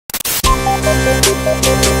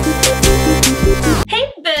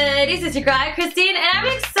This is your girl AyChristene, and I'm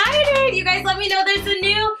excited! You guys let me know there's a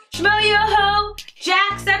new Schmoyoho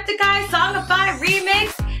Jacksepticeye Songify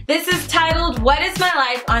remix. This is titled What Is My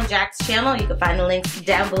Life on Jack's channel. You can find the links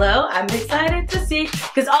down below. I'm excited to see,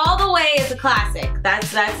 because All the Way is a classic.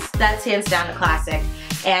 That's hands down a classic,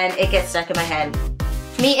 and it gets stuck in my head.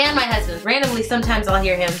 Me and my husband, randomly sometimes I'll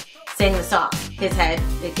hear him sing the song. His head,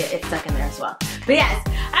 it's stuck in there as well. But yes,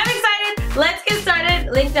 I'm excited. Let's get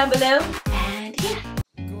started. Link down below, and yeah.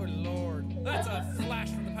 That's a flash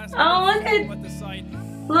from the past. Oh, look at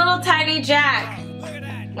little tiny Jack.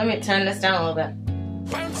 Let me turn this down a little bit.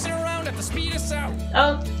 Bouncing around at the speed of sound.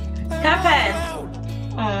 Oh, Cuphead.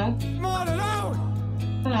 Oh.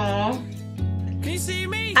 Oh. Can you see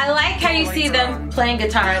me? I like how you see them playing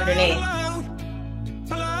guitar underneath.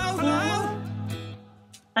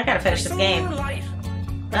 I gotta finish this game.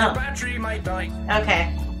 Oh. Battery might die.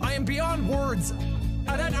 Okay. I am beyond words.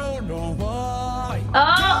 And I don't know why. Oh!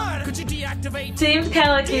 God, could you deactivate? Seems kind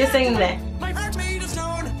of like you singing there. My heart made of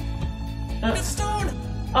stone. It's stone.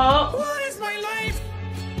 Oh. What is my life?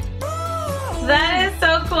 Oh. That is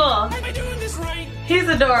so cool. Am I doing this right? He's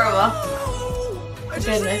adorable. Oh. I just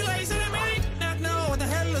Goodness. realized that I might not know what the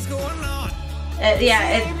hell is going on.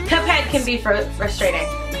 Yeah, Cuphead can be frustrating.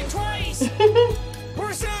 Me twice.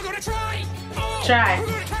 We're still gonna try. Oh. Try. We're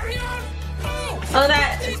gonna carry on. Oh,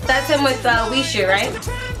 that's him with Wishu, right?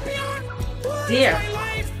 Dear.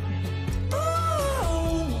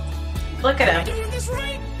 Look at him.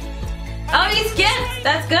 Oh, he skipped.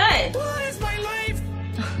 That's good.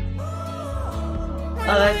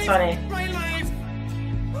 Oh, that's funny.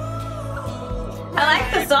 I like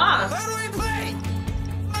the song.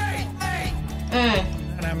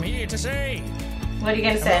 And I'm here to say, what are you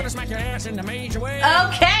gonna say? smack your ass in a major way.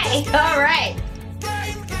 Okay. All right.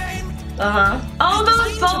 Oh,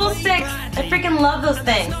 those bubble sticks! I freaking love those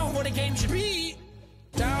things.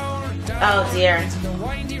 Oh dear.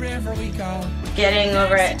 Getting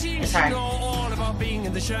over it is hard.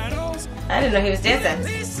 I didn't know he was dancing.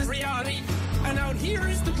 This is reality, and out here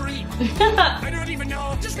is the dream. I don't even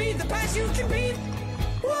know. Just read the past you can beat.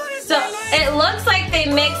 So it looks like they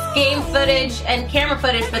mix game footage and camera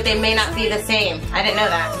footage, but they may not be the same. I didn't know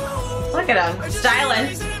that. Look at him,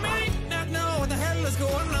 styling.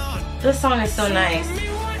 This song is so nice.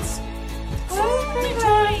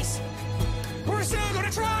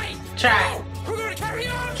 Try.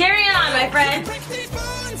 Carry on, my friend.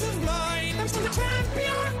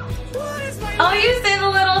 Oh, you say the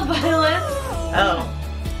little violin. Oh,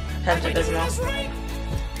 Pepto-Bismol.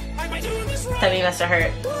 Tummy must have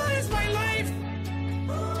hurt.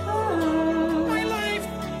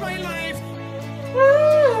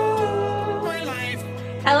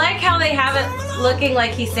 I like how they have it looking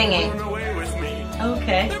like he's singing.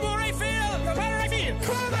 Okay.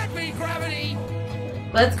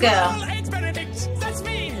 Let's go.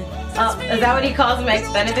 Oh, is that what he calls him,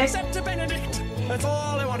 Eggs Benedict? That's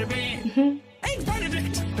all I want to be. Eggs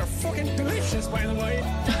Benedict. They're fucking delicious, by the way.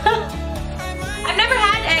 I've never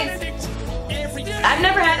had eggs. I've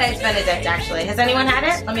never had Eggs Benedict, actually. Has anyone had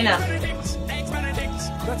it? Let me know. Eggs Benedict.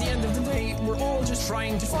 At the end of the day, we're all just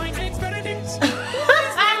trying to find Eggs Benedict.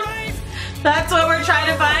 That's what we're trying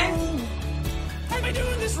to find? Am I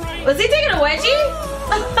doing this right? Was he taking a wedgie?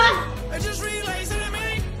 I just realized that I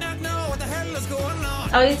might not know what the hell is going on.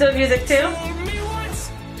 Oh, he's doing music too? Told me once,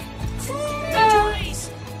 twice.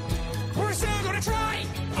 We're still gonna try.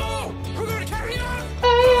 Oh, we're gonna carry on.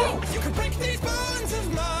 Oh, you can break these bonds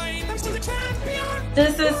of mine. I'm still the champion.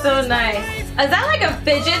 This is so nice. Is that like a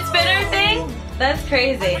fidget spinner thing? That's Am I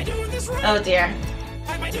crazy. doing this right? Oh dear.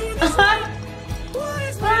 Am I doing this right? What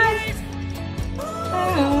is my life?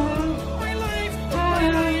 My life, my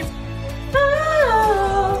life.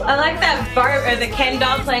 Oh, I like that Bart or the Ken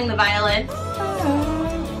doll playing the violin.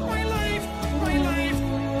 My life, my life.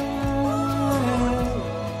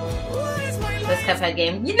 What is my life? This Cuphead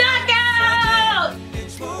game. Knockout!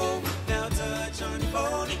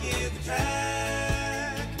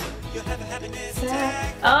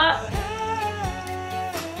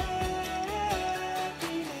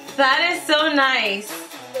 That is so nice.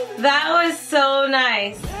 That was so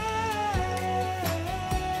nice.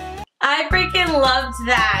 I freaking loved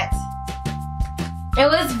that. It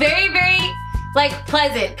was very, very, like,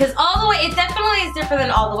 pleasant. Because All the Way, it definitely is different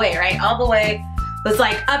than All the Way, right? All the Way was,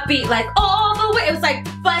 like, upbeat, like, all the way. It was, like,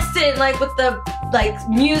 busted, like, with the, like,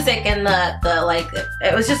 music and the like,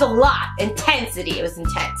 it was just a lot. Intensity. It was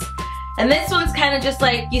intense. And this one's kind of just,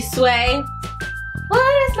 like, you sway.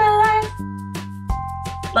 What is my life?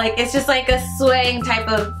 Like, it's just like a swaying type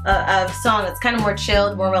of song. It's kind of more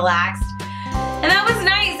chilled, more relaxed. And that was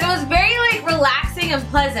nice. It was very, like, relaxing and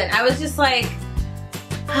pleasant. I was just like,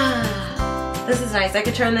 This is nice. I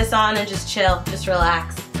could turn this on and just chill, just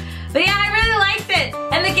relax. But yeah, I really liked it.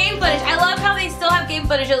 And the game footage, I love how they still have game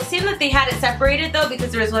footage. It seemed that they had it separated though,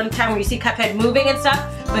 because there was one time where you see Cuphead moving and stuff,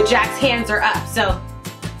 but Jack's hands are up. So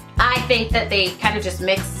I think that they kind of just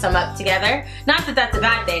mixed some up together. Not that that's a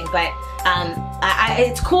bad thing, but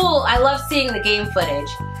it's cool. I love seeing the game footage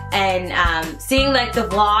and seeing like the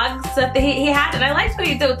vlogs that he had, and I liked what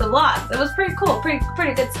he did with the vlogs. It was pretty cool,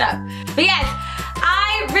 pretty good stuff. But yes,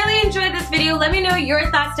 I really enjoyed this video. Let me know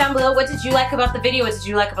your thoughts down below. What did you like about the video? What did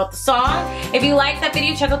you like about the song? If you liked that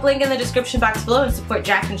video, check out the link in the description box below and support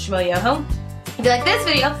Jack and Schmoyoho. If you like this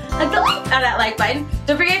video, click the like on that like button.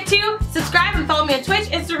 Don't forget to subscribe and follow me on Twitch,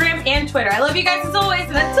 Instagram, and Twitter. I love you guys as always,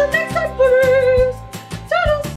 and until next time, bye!